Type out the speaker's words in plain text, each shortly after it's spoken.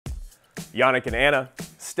Yannick and Anna,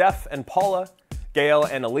 Steph and Paula, Gael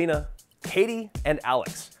and Alina, Katie and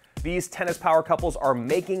Alex. These tennis power couples are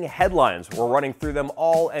making headlines. We're running through them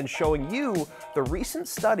all and showing you the recent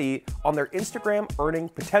study on their Instagram earning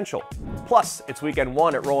potential. Plus, it's weekend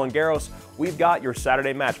one at Roland Garros. We've got your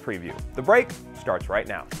Saturday match preview. The break starts right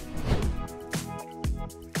now.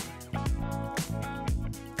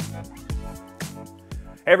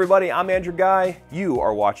 Hey everybody, I'm Andrew Guy. You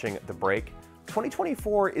are watching The Break.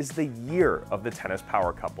 2024 is the year of the tennis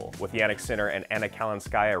power couple. With Jannik Sinner and Anna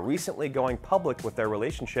Kalinskaya recently going public with their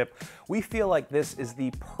relationship, we feel like this is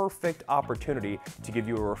the perfect opportunity to give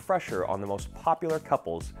you a refresher on the most popular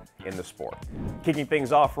couples in the sport. Kicking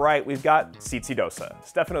things off right, we've got Tsitsidosa.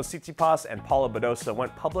 Stefanos Tsitsipas and Paula Badosa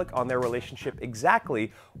went public on their relationship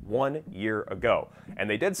exactly 1 year ago, and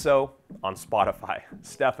they did so on Spotify.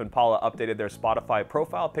 Steph and Paula updated their Spotify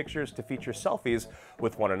profile pictures to feature selfies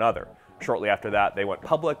with one another. Shortly after that, they went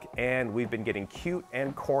public, and we've been getting cute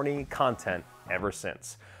and corny content ever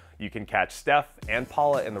since. You can catch Steph and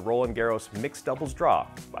Paula in the Roland Garros mixed doubles draw,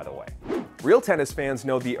 by the way. Real tennis fans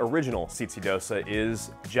know the original Tsitsidosa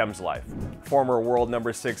is Gem's life. Former world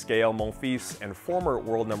number 6 Gael Monfils and former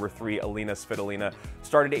world number 3 Alina Svitolina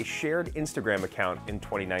started a shared Instagram account in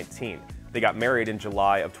 2019. They got married in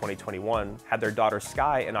July of 2021, had their daughter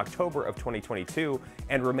Sky in October of 2022,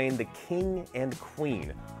 and remained the king and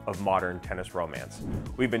queen of modern tennis romance.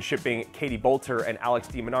 We've been shipping Katie Boulter and Alex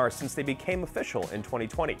de Minaur since they became official in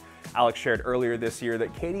 2020. Alex shared earlier this year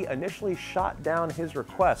that Katie initially shot down his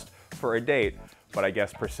request for a date, but I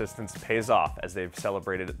guess persistence pays off as they've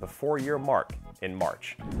celebrated the 4-year mark in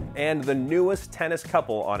March. And the newest tennis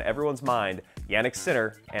couple on everyone's mind, Jannik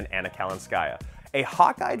Sinner and Anna Kalinskaya. A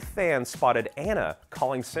hawk-eyed fan spotted Anna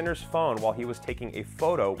calling Sinner's phone while he was taking a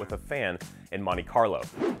photo with a fan in Monte Carlo.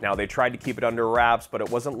 Now, they tried to keep it under wraps, but it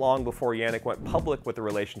wasn't long before Jannik went public with the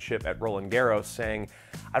relationship at Roland Garros, saying,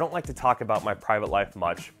 "I don't like to talk about my private life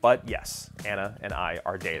much, but yes, Anna and I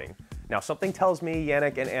are dating." Now, something tells me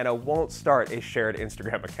Jannik and Anna won't start a shared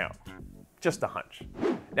Instagram account. Just a hunch.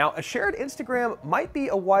 Now, a shared Instagram might be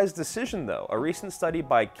a wise decision though. A recent study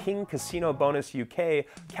by King Casino Bonus UK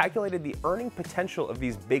calculated the earning potential of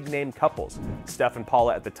these big name couples. Steph and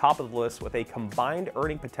Paula at the top of the list with a combined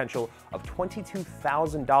earning potential of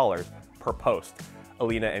 $22,000 per post.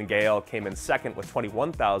 Alina and Gael came in second with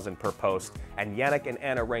 $21,000 per post, and Jannik and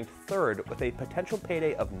Anna ranked third with a potential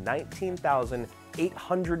payday of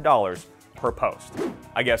 $19,800 per post.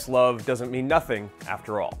 I guess love doesn't mean nothing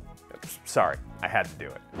after all. Sorry, I had to do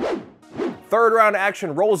it. Third round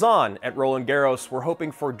action rolls on at Roland Garros. We're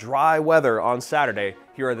hoping for dry weather on Saturday.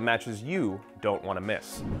 Here are the matches you don't want to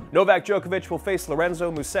miss. Novak Djokovic will face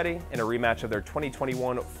Lorenzo Musetti in a rematch of their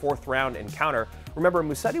 2021 fourth round encounter. Remember,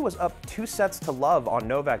 Musetti was up 2-0 on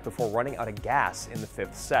Novak before running out of gas in the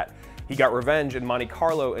 5th set. He got revenge in Monte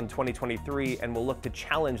Carlo in 2023 and will look to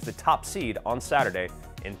challenge the top seed on Saturday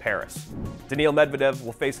in Paris. Daniil Medvedev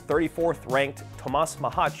will face 34th ranked Tomas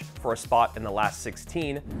Machac for a spot in the last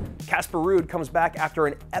 16. Casper Ruud comes back after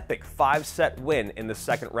an epic 5-set win in the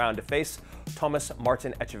second round to face Thomas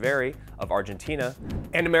Martin Etcheverry of Argentina.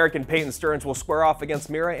 And American Peyton Stearns will square off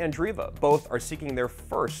against Mira Andreeva. Both are seeking their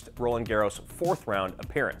first Roland Garros fourth round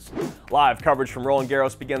appearance. Live coverage from Roland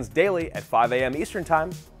Garros begins daily at 5 a.m. Eastern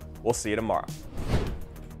Time. We'll see you tomorrow.